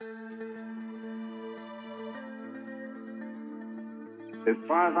As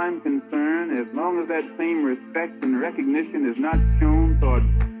far as I'm concerned, as long as that same respect and recognition is not shown toward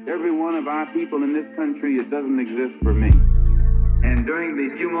every one of our people in this country, it doesn't exist for me. And during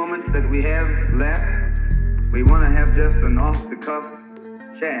the few moments that we have left, we want to have just an off-the-cuff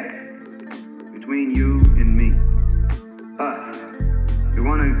chat between you and me. Us. We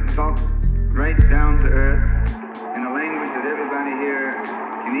want to talk right down to earth in a language that everybody here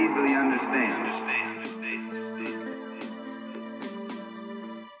can easily understand.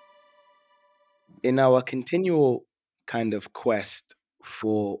 In our continual kind of quest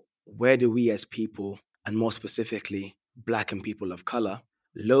for where do we as people, and more specifically, Black and people of color,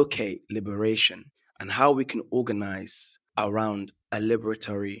 locate liberation and how we can organize around a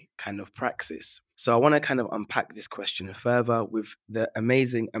liberatory kind of praxis. So I want to kind of unpack this question further with the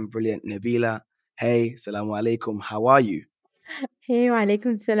amazing and brilliant Nabila. Hey, salamu alaikum, how are you? Hey, wa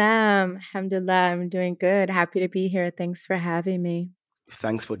alaikum salam. Alhamdulillah, I'm doing good. Happy to be here. Thanks for having me.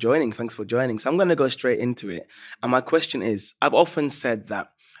 Thanks for joining. Thanks for joining. So I'm going to go straight into it. And my question is, I've often said that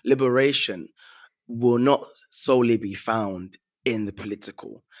liberation will not solely be found in the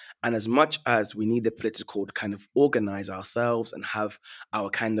political. And as much as we need the political to kind of organize ourselves and have our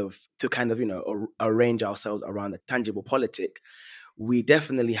kind of, arrange ourselves around the tangible politic, we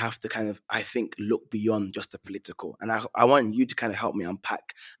definitely have to kind of, I think, look beyond just the political. And I want you to kind of help me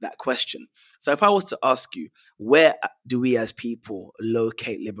unpack that question. So if I was to ask you, where do we as people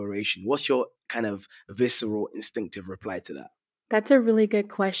locate liberation? What's your kind of visceral, instinctive reply to that? That's a really good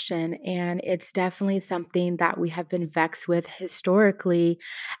question. And it's definitely something that we have been vexed with historically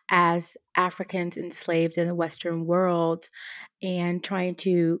as Africans enslaved in the Western world and trying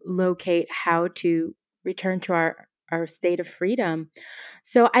to locate how to return to our state of freedom.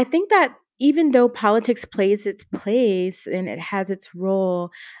 So I think that even though politics plays its place and it has its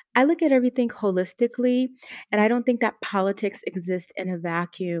role, I look at everything holistically, and I don't think that politics exists in a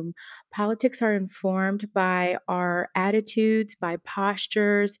vacuum. Politics are informed by our attitudes, by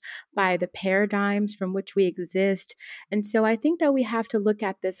postures, by the paradigms from which we exist. And so I think that we have to look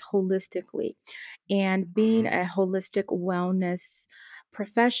at this holistically. And being Mhm. a holistic wellness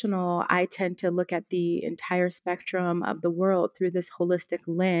professional, I tend to look at the entire spectrum of the world through this holistic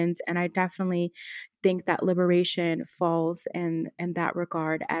lens. And I definitely think that liberation falls in that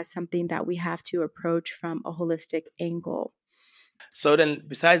regard as something that we have to approach from a holistic angle. So then,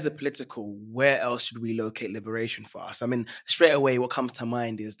 besides the political, where else should we locate liberation for us? I mean, straight away, what comes to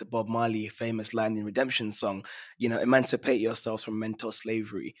mind is the Bob Marley famous line in Redemption song, emancipate yourselves from mental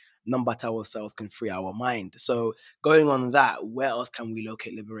slavery. None but ourselves can free our mind. So, going on that, where else can we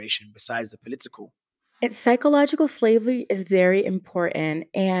locate liberation besides the political? It's psychological slavery is very important.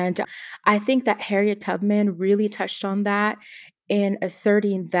 And I think that Harriet Tubman really touched on that in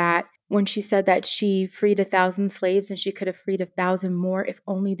asserting that when she said that she freed 1,000 slaves and she could have freed 1,000 more if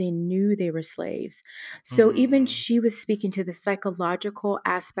only they knew they were slaves. So even Mm. she was speaking to the psychological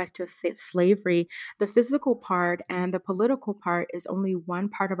aspect of slavery. The physical part and the political part is only one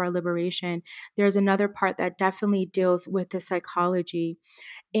part of our liberation. There's another part that definitely deals with the psychology.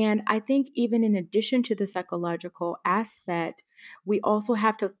 And I think, even in addition to the psychological aspect, we also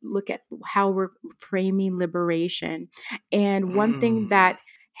have to look at how we're framing liberation. And one thing Mm. that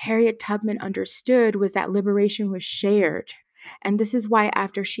Harriet Tubman understood was that liberation was shared. And this is why,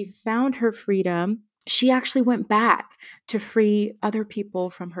 after she found her freedom, she actually went back to free other people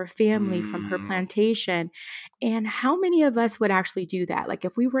from her family, from her Mm. plantation. And how many of us would actually do that? Like,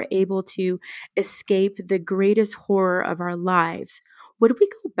 if we were able to escape the greatest horror of our lives, would we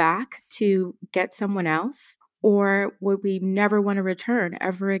go back to get someone else? Or would we never want to return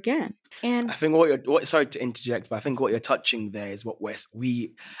ever again? I And think sorry to interject, but I think what you're touching there is what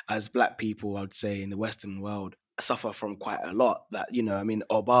we as Black people, I would say, in the Western world, suffer from quite a lot. That, I mean,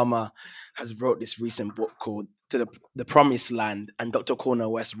 Obama has wrote this recent book called To the Promised Land, and Dr.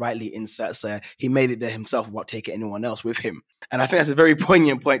 Cornel West rightly inserts he made it there himself without taking anyone else with him. And I think that's a very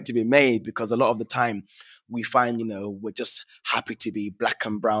poignant point to be made, because a lot of the time we find, we're just happy to be Black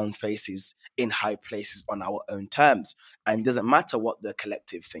and brown faces in high places on our own terms, and it doesn't matter what the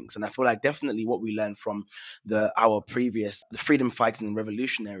collective thinks. And I feel like definitely what we learned from the freedom fighting and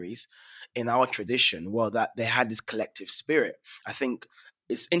revolutionaries in our tradition, well, that they had this collective spirit. I think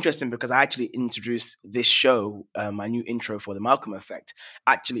it's interesting because I actually introduced this show, my new intro for the Malcolm Effect,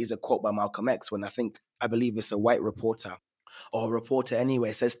 actually is a quote by Malcolm X, when I believe it's a white reporter, or a reporter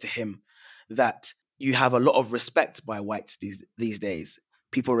anyway, says to him that you have a lot of respect by whites these days.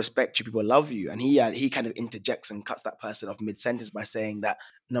 People respect you, people love you. And he kind of interjects and cuts that person off mid sentence by saying that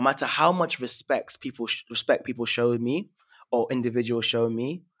no matter how much respect people show me, or individuals show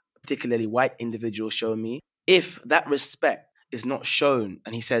me, particularly white individuals show me, if that respect is not shown,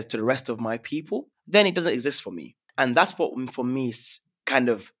 and he says to the rest of my people, then it doesn't exist for me. And that's what for me kind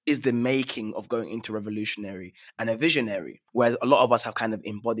of is the making of going into revolutionary and a visionary, whereas a lot of us have kind of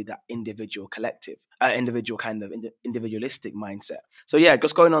embodied that individual collective, individual kind of individualistic mindset. So yeah,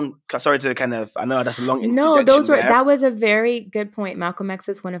 just going on, sorry to kind of, I know that's a long No, interjection there. that was a very good point. Malcolm X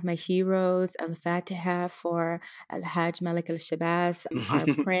is one of my heroes. Al Fatiha for Al Hajj Malik al Shabazz,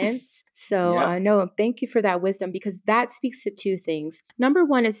 our prince. So Yep. no, thank you for that wisdom, because that speaks to two things. Number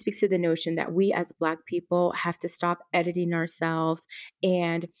one, it speaks to the notion that we as Black people have to stop editing ourselves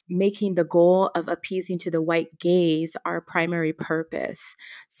and making the goal of appeasing to the white gaze our primary purpose.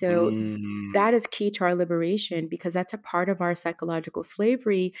 So that is key to our liberation, because that's a part of our psychological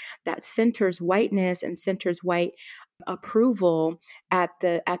slavery that centers whiteness and centers white approval at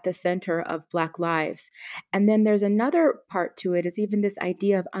the center of Black lives. And then there's another part to it, is even this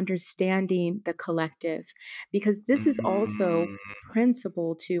idea of understanding the collective, because this is also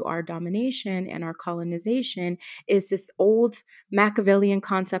principal to our domination and our colonization, is this old Machiavellian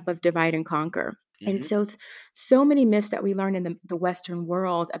concept of divide and conquer. And so many myths that we learn in the Western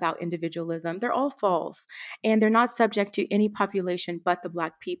world about individualism, they're all false. And they're not subject to any population but the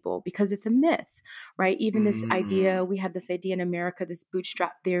Black people, because it's a myth, right? Even this idea, we have this idea in America, this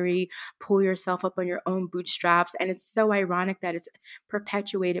bootstrap theory, pull yourself up on your own bootstraps. And it's so ironic that it's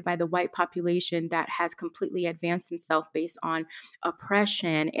perpetuated by the white population that has completely advanced themselves based on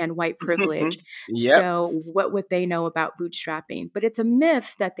oppression and white privilege. Yep. So what would they know about bootstrapping? But it's a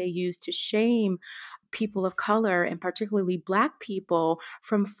myth that they use to shame people of color, and particularly Black people,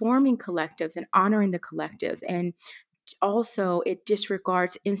 from forming collectives and honoring the collectives. And also, it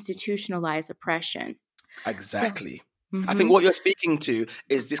disregards institutionalized oppression. Exactly. I think Mhm. what you're speaking to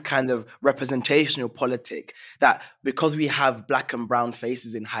is this kind of representational politic, that because we have Black and brown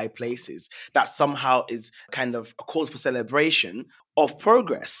faces in high places, that somehow is kind of a cause for celebration of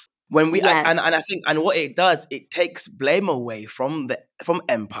progress. When we and Yes. I think, and what it does, it takes blame away from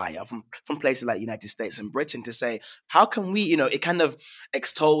empire, from places like United States and Britain, to say, how can we, it kind of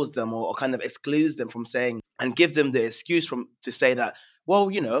extols them, or kind of excludes them from saying, and gives them the excuse to say that,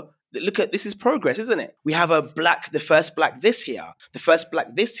 well, look at, this is progress, isn't it? We have the first Black this here, the first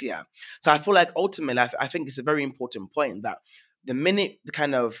Black this here. So I feel like ultimately, I think it's a very important point that the minute the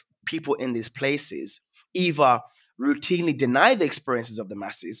kind of people in these places either routinely deny the experiences of the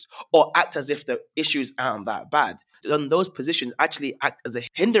masses or act as if the issues aren't that bad, then those positions actually act as a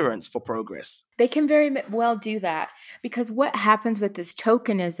hindrance for progress. They can very well do that, because what happens with this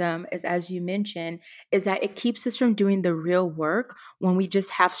tokenism is, as you mentioned, is that it keeps us from doing the real work when we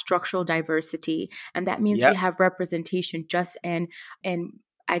just have structural diversity. And that means we Yep. have representation just in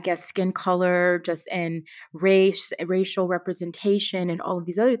I guess skin color, just in racial representation, and all of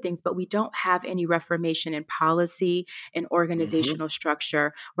these other things, but we don't have any reformation in policy and organizational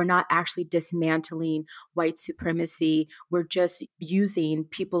structure. We're not actually dismantling white supremacy. We're just using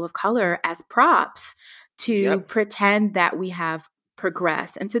people of color as props to Yep. pretend that we have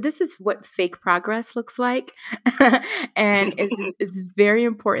progress. And so this is what fake progress looks like. And it's very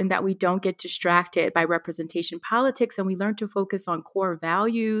important that we don't get distracted by representation politics, and we learn to focus on core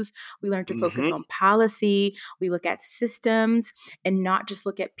values. We learn to focus on policy. We look at systems and not just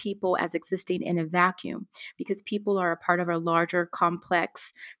look at people as existing in a vacuum, because people are a part of a larger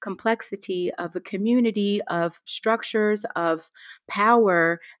complexity of a community of structures of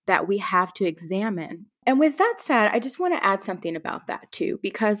power that we have to examine. And with that said, I just want to add something about that too,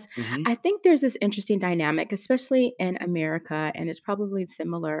 because I think there's this interesting dynamic, especially in America, and it's probably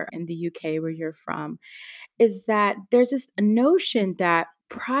similar in the UK where you're from, is that there's this notion that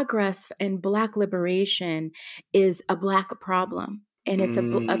progress and Black liberation is a Black problem. And it's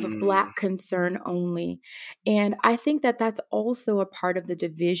of a Black concern only. And I think that that's also a part of the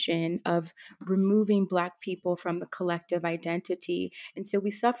division of removing Black people from the collective identity. And so we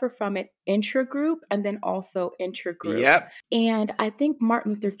suffer from it intragroup and then also intergroup. Yep. And I think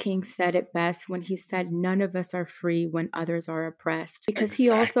Martin Luther King said it best when he said, none of us are free when others are oppressed, because he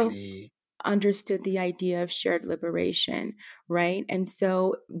also Exactly. understood the idea of shared liberation, right? And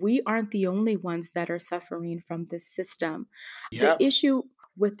so we aren't the only ones that are suffering from this system. The Yep. issue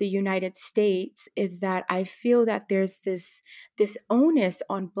with the United States is that I feel that there's this onus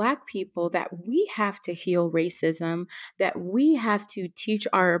on Black people that we have to heal racism, that we have to teach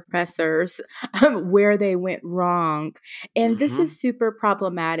our oppressors where they went wrong. And this is super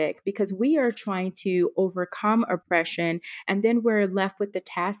problematic, because we are trying to overcome oppression, and then we're left with the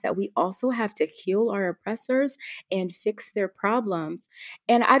task that we also have to heal our oppressors and fix their problems.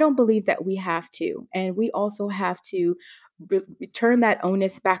 And I don't believe that we have to. And we also have to turn that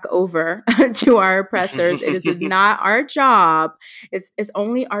onus back over to our oppressors. It is not our job. It's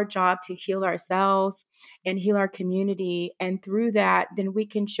only our job to heal ourselves and heal our community. And through that, then we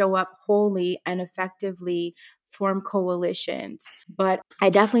can show up wholly and effectively, form coalitions. But I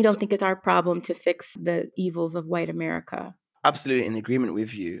definitely So don't think it's our problem to fix the evils of white America. absolutely in agreement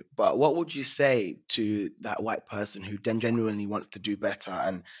with you. But what would you say to that white person who then genuinely wants to do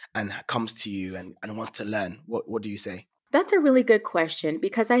better and comes to you and wants to learn? What do you say? That's a really good question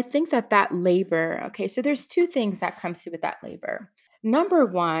because I think that that labor, okay, so there's two things that comes to with that labor. Number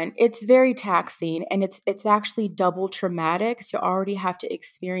one, it's very taxing and it's actually double traumatic to already have to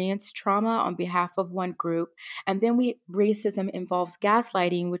experience trauma on behalf of one group. And then racism involves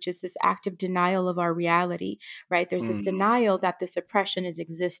gaslighting, which is this active denial of our reality, right? There's this Mm, denial that this oppression is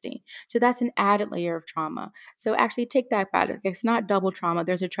existing. So that's an added layer of trauma. So actually take that back. It's not double trauma,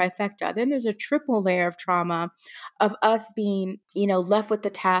 there's a trifecta. Then there's a triple layer of trauma of us being, left with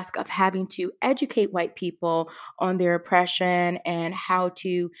the task of having to educate white people on their oppression and how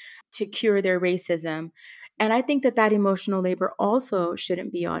to cure their racism. And I think that that emotional labor also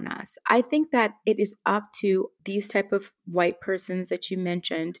shouldn't be on us. I think that it is up to these type of white persons that you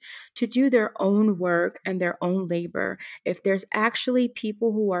mentioned to do their own work and their own labor. If there's actually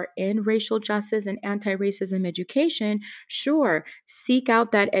people who are in racial justice and anti-racism education, sure, seek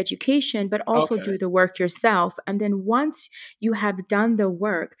out that education, but also okay. do the work yourself. And then once you have done the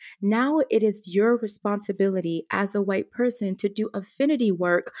work, now it is your responsibility as a white person to do affinity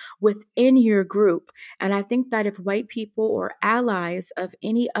work within your group. And I think that if white people or allies of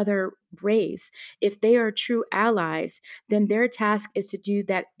any other race, if they are true allies, then their task is to do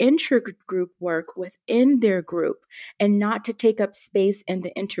that intergroup work within their group and not to take up space in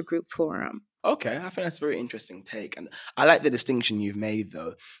the intergroup forum. Okay, I think that's a very interesting take. And I like the distinction you've made,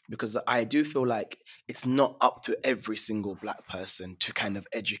 though, because I do feel like it's not up to every single black person to kind of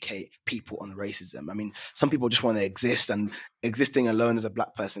educate people on racism. I mean, some people just want to exist, and existing alone as a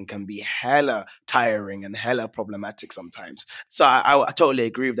black person can be hella tiring and hella problematic sometimes. So I totally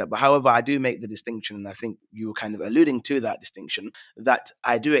agree with that. But however, I do make the distinction, and I think you were kind of alluding to that distinction, that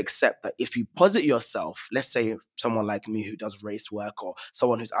I do accept that if you posit yourself, let's say someone like me who does race work or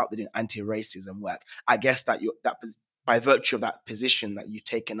someone who's out there doing anti-racism work, I guess that by virtue of that position that you've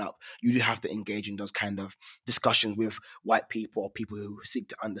taken up, you do have to engage in those kind of discussions with white people or people who seek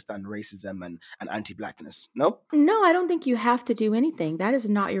to understand racism and anti-blackness. No? No, I don't think you have to do anything. That is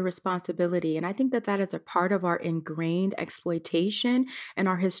not your responsibility. And I think that that is a part of our ingrained exploitation and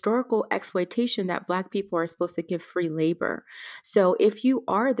our historical exploitation that Black people are supposed to give free labor. So if you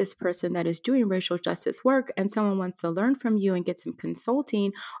are this person that is doing racial justice work and someone wants to learn from you and get some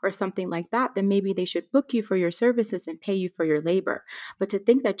consulting or something like that, then maybe they should book you for your services and pay you for your labor. But to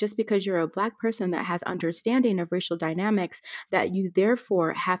think that just because you're a Black person that has understanding of racial dynamics, that you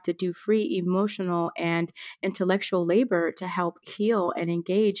therefore have to do free emotional and intellectual labor to help heal and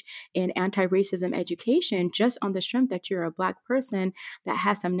engage in anti-racism education just on the strength that you're a Black person that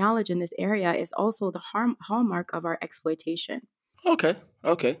has some knowledge in this area is also the hallmark of our exploitation. Okay,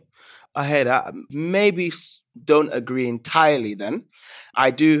 okay. I hear that. Maybe don't agree entirely then. I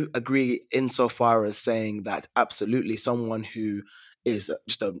do agree insofar as saying that absolutely someone who is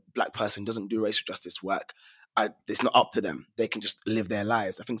just a black person doesn't do racial justice work. It's not up to them. They can just live their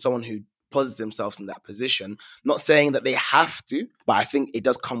lives. I think someone who posits themselves in that position, not saying that they have to, but I think it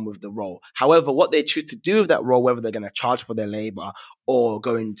does come with the role. However, what they choose to do with that role, whether they're going to charge for their labor or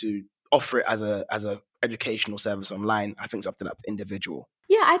going to offer it as a educational service online, I think it's up to that individual.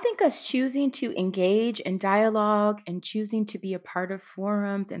 Yeah, I think us choosing to engage in dialogue and choosing to be a part of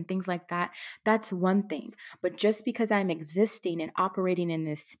forums and things like that, that's one thing. But just because I'm existing and operating in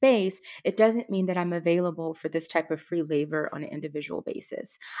this space, it doesn't mean that I'm available for this type of free labor on an individual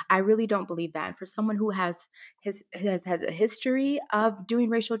basis. I really don't believe that. And for someone who has a history of doing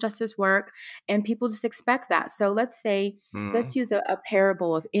racial justice work, and people just expect that. So let's use a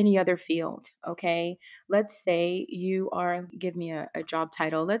parable of any other field, okay? Let's say you are, give me a job title.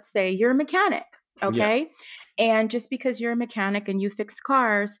 Let's say you're a mechanic. Yeah. Okay. And just because you're a mechanic and you fix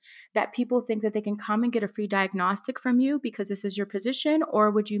cars, that people think that they can come and get a free diagnostic from you because this is your position, or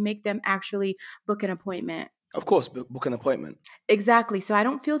would you make them actually book an appointment? Of course, book an appointment. Exactly. So I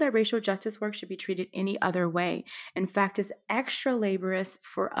don't feel that racial justice work should be treated any other way. In fact, it's extra laborious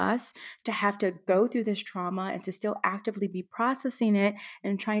for us to have to go through this trauma and to still actively be processing it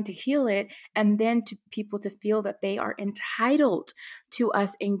and trying to heal it. And then to people to feel that they are entitled to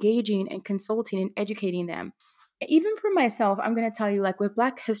us engaging and consulting and educating them. Even for myself, I'm going to tell you, like with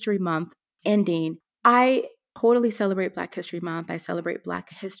Black History Month ending, I totally celebrate Black History Month. I celebrate Black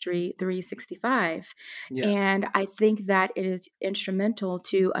History 365. Yeah. And I think that it is instrumental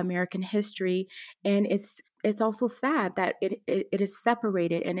to American history. And it's also sad that it is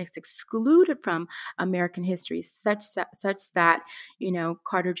separated and it's excluded from American history, such that,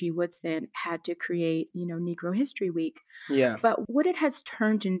 Carter G. Woodson had to create, Negro History Week. Yeah. But what it has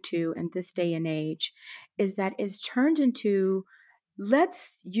turned into in this day and age is that it's turned into,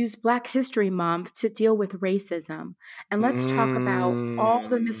 let's use Black History Month to deal with racism. And let's talk about all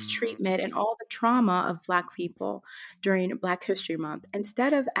the Mm. mistreatment and all the trauma of Black people during Black History Month,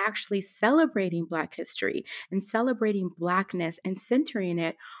 instead of actually celebrating Black history and celebrating Blackness and centering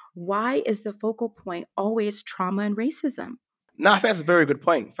it. Why is the focal point always trauma and racism? No, I think that's a very good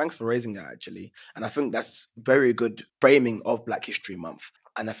point. Thanks for raising that, actually. And I think that's very good framing of Black History Month.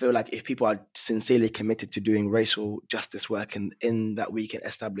 And I feel like if people are sincerely committed to doing racial justice work and in that we can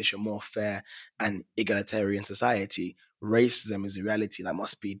establish a more fair and egalitarian society, racism is a reality that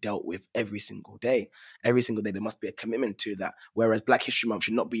must be dealt with every single day. Every single day, there must be a commitment to that. Whereas Black History Month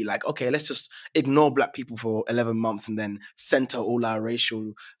should not be like, okay, let's just ignore Black people for 11 months and then center all our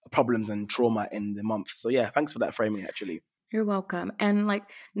racial problems and trauma in the month. So, yeah, thanks for that framing, actually. You're welcome. And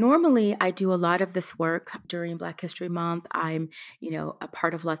normally I do a lot of this work during Black History Month. I'm, a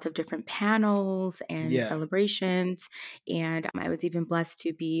part of lots of different panels and Yeah. celebrations. And I was even blessed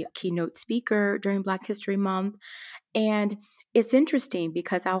to be a keynote speaker during Black History Month. And it's interesting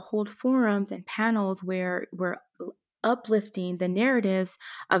because I'll hold forums and panels where we're uplifting the narratives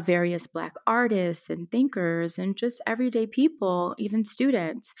of various Black artists and thinkers and just everyday people, even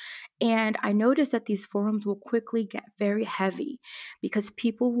students. And I notice that these forums will quickly get very heavy because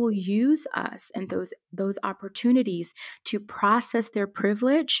people will use us and those opportunities to process their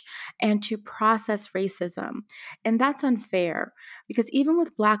privilege and to process racism. And that's unfair because even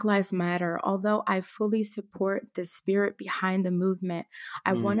with Black Lives Matter, although I fully support the spirit behind the movement,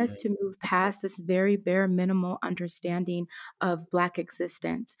 I want us Mm. to move past this very bare minimal understanding of Black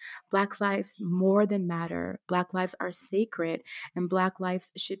existence. Black lives more than matter. Black lives are sacred, and Black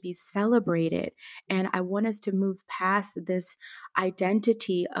lives should be celebrated. And I want us to move past this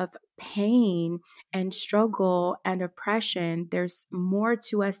identity of pain and struggle and oppression. There's more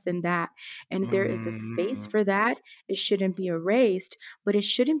to us than that. And there is a space Mm. for that. It shouldn't be erased, but it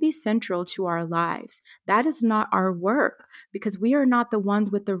shouldn't be central to our lives. That is not our work because we are not the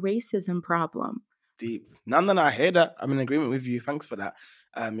ones with the racism problem. Deep. No, I hear that. I'm in agreement with you. Thanks for that.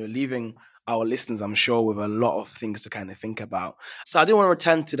 You're leaving our listeners, I'm sure, with a lot of things to kind of think about. So I do want to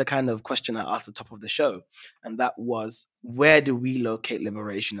return to the kind of question I asked at the top of the show, and that was, where do we locate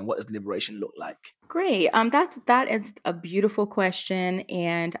liberation, and what does liberation look like? Great. That is a beautiful question,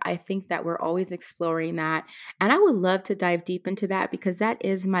 and I think that we're always exploring that. And I would love to dive deep into that because that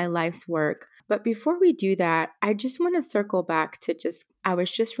is my life's work. But before we do that, I just want to circle back to I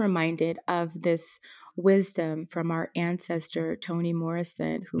was just reminded of this wisdom from our ancestor Toni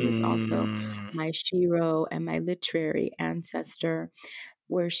Morrison, who is also Mm. my shiro and my literary ancestor,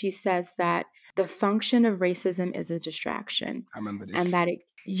 where she says that the function of racism is a distraction, I remember and this. that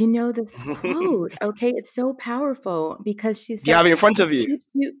you know this quote, okay? It's so powerful because she Do you have says it in front it of you? keeps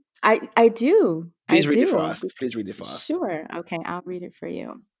you. I do. I Please read it for do. us. Please read it for us. Sure. Okay, I'll read it for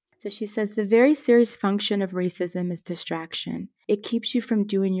you. So she says the very serious function of racism is distraction. It keeps you from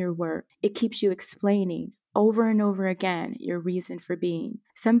doing your work. It keeps you explaining over and over again your reason for being.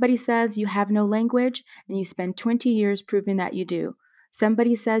 Somebody says you have no language and you spend 20 years proving that you do.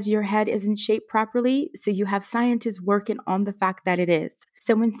 Somebody says your head isn't shaped properly, so you have scientists working on the fact that it is.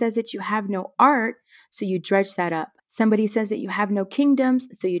 Someone says that you have no art, so you dredge that up. Somebody says that you have no kingdoms,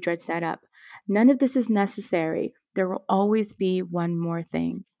 so you dredge that up. None of this is necessary. There will always be one more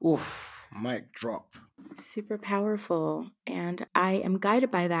thing. Oof, mic drop. Super powerful. And I am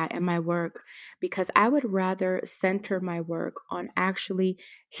guided by that in my work because I would rather center my work on actually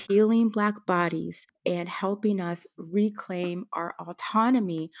healing Black bodies and helping us reclaim our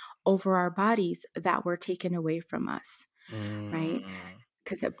autonomy over our bodies that were taken away from us, right? Mm.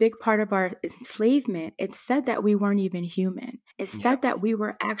 Because a big part of our enslavement, it said that we weren't even human. It Yeah. said that we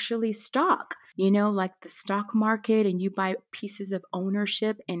were actually stock, like the stock market, and you buy pieces of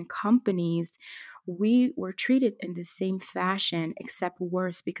ownership in companies. We were treated in the same fashion, except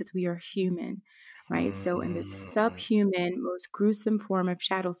worse because we are human, right? So, in the Mm. subhuman, most gruesome form of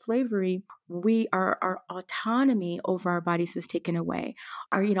chattel slavery, our autonomy over our bodies was taken away.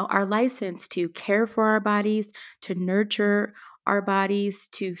 Our license to care for our bodies, to nurture our bodies,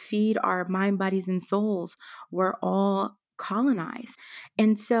 to feed our mind, bodies, and souls were all colonized.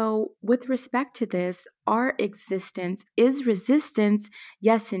 And so, with respect to this, our existence is resistance,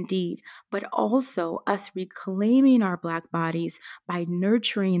 yes, indeed, but also us reclaiming our Black bodies by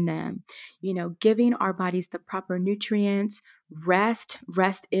nurturing them, giving our bodies the proper nutrients. Rest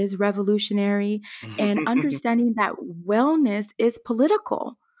is revolutionary, and understanding that wellness is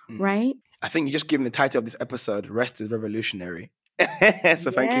political, Mm. right? I think you just given the title of this episode, Rest is Revolutionary.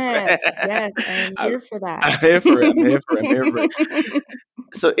 So thank you for Yes, I am I'm, here for that. I'm here for it. I'm here for it. I'm here for it.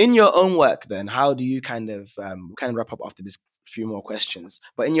 So in your own work then, how do you kind of wrap up after this few more questions,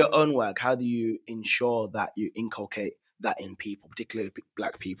 but in your own work, how do you ensure that you inculcate that in people, particularly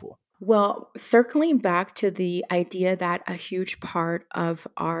Black people? Well, circling back to the idea that a huge part of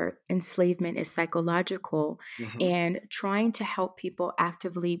our enslavement is psychological, Mm-hmm. and trying to help people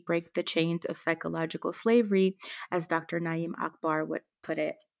actively break the chains of psychological slavery, as Dr. Naeem Akbar would put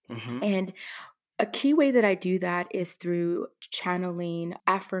it. Mm-hmm. And a key way that I do that is through channeling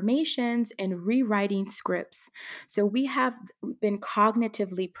affirmations and rewriting scripts. So we have been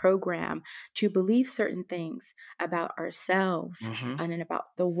cognitively programmed to believe certain things about ourselves Mm-hmm. and about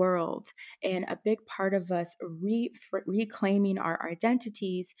the world. And a big part of us reclaiming our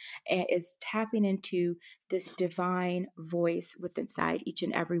identities is tapping into this divine voice within inside each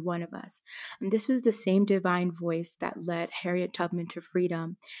and every one of us. And this was the same divine voice that led Harriet Tubman to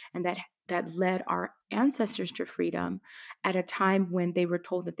freedom, and that led our ancestors to freedom at a time when they were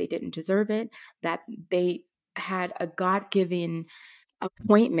told that they didn't deserve it, that they had a God given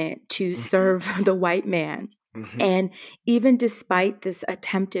appointment to Mm-hmm. serve the white man. Mm-hmm. And even despite this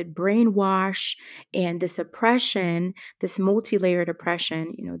attempted brainwash and this oppression, this multi layered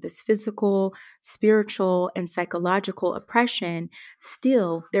oppression, this physical, spiritual, and psychological oppression,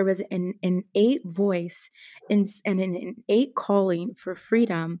 still there was an innate voice and an innate calling for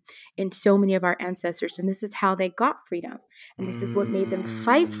freedom in so many of our ancestors. And this is how they got freedom. And this is what made them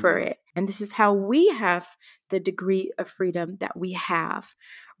fight for Mm-hmm. it. And this is how we have the degree of freedom that we have,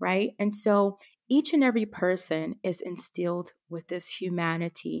 right? And so each and every person is instilled with this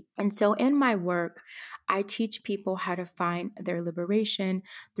humanity. And so in my work, I teach people how to find their liberation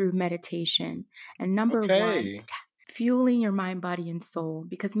through meditation. And number one, Okay. fueling your mind, body, and soul,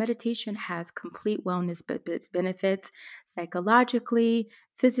 because meditation has complete wellness benefits psychologically,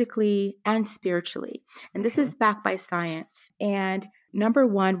 physically, and spiritually. And this Mm-hmm. is backed by science. And number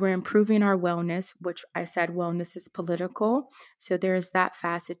one, we're improving our wellness, which I said wellness is political. So there's that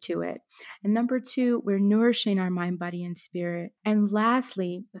facet to it. And number two, we're nourishing our mind, body, and spirit. And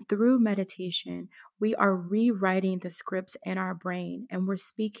lastly, through meditation, we are rewriting the scripts in our brain, and we're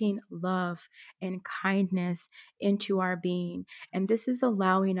speaking love and kindness into our being. And this is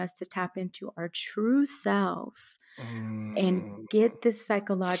allowing us to tap into our true selves and Mm. get this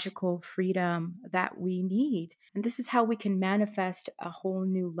psychological freedom that we need. And this is how we can manifest a whole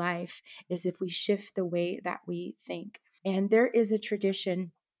new life, is if we shift the way that we think. And there is a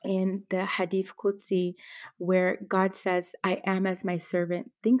tradition in the Hadith Qudsi where God says, I am as my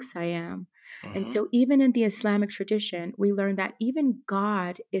servant thinks I am. And Mm-hmm. so, even in the Islamic tradition, we learn that even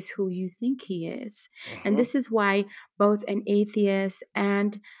God is who you think he is. And Mm-hmm. this is why both an atheist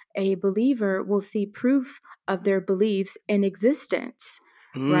and a believer will see proof of their beliefs in existence,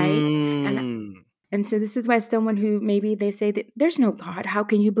 right? And Mm. and so this is why someone who maybe they say that there's no God, how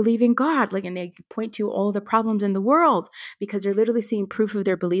can you believe in God? Like, and they point to all the problems in the world because they're literally seeing proof of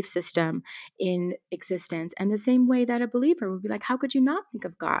their belief system in existence. And the same way that a believer would be like, how could you not think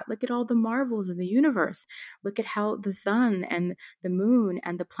of God? Look at all the marvels of the universe. Look at how the sun and the moon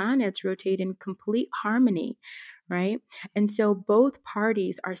and the planets rotate in complete harmony, right? And so both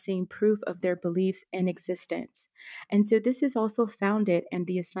parties are seeing proof of their beliefs in existence. And so this is also founded in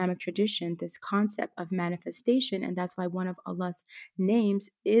the Islamic tradition, this concept of manifestation. And that's why one of Allah's names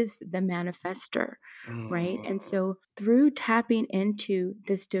is the manifester, right? Mm. And so through tapping into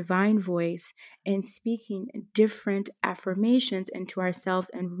this divine voice and speaking different affirmations into ourselves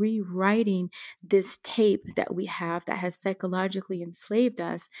and rewriting this tape that we have that has psychologically enslaved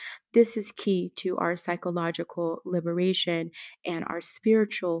us, this is key to our psychological liberation and our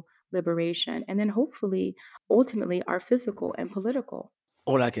spiritual liberation. And then hopefully ultimately our physical and political.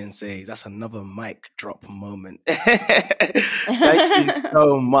 All I can say is that's another mic drop moment. Thank you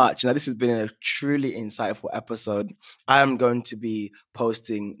so much. Now, this has been a truly insightful episode. I am going to be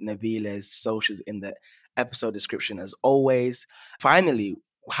posting Nabila's socials in the episode description as always. Finally,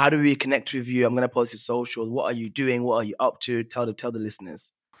 how do we connect with you? I'm going to post your socials. What are you doing? What are you up to? Tell the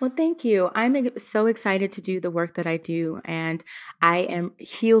listeners. Well, thank you. So excited to do the work that I do, and I am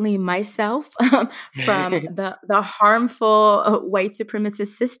healing myself from the harmful white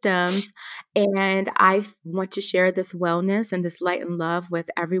supremacist systems, and want to share this wellness and this light and love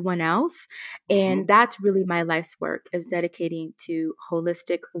with everyone else. Hmm. And that's really my life's work, is dedicating to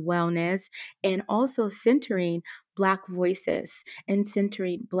holistic wellness and also centering Black voices and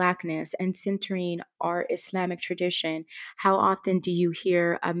centering Blackness and centering our Islamic tradition. How often do you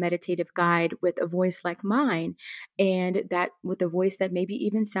hear a meditative guide with a voice like mine, and that with a voice that maybe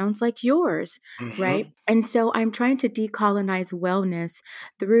even sounds like yours, right? Hmm. And so I'm trying to decolonize wellness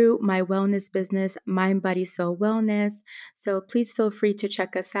through my wellness business, Mind, Body, Soul Wellness. So please feel free to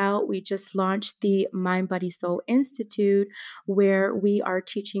check us out. We just launched the Mind, Body, Soul Institute, where we are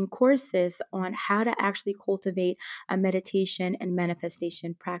teaching courses on how to actually cultivate a meditation and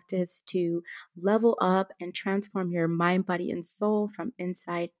manifestation practice to level up and transform your mind, body, and soul from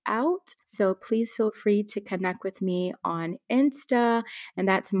inside out. So please feel free to connect with me on Insta, and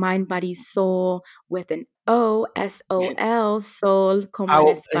that's Mind, Body, Soul with an OSOL, soul como en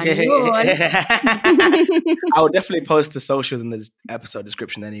I'll, español. I'll definitely post the socials in the episode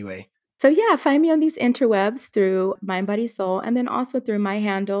description anyway. So yeah, find me on these interwebs through Mind, Body, Soul, and then also through my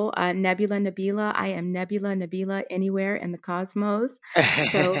handle, Nebula Nabila. I am Nebula Nabila anywhere in the cosmos.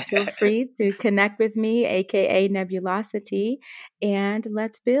 So feel free to connect with me, aka Nebulosity, and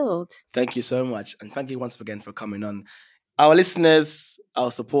let's build. Thank you so much. And thank you once again for coming on. Our listeners,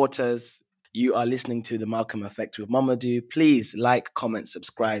 our supporters, you are listening to The Malcolm Effect with Mamadou. Please like, comment,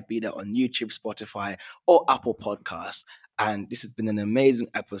 subscribe, be that on YouTube, Spotify, or Apple Podcasts. And this has been an amazing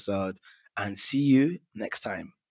episode. And see you next time.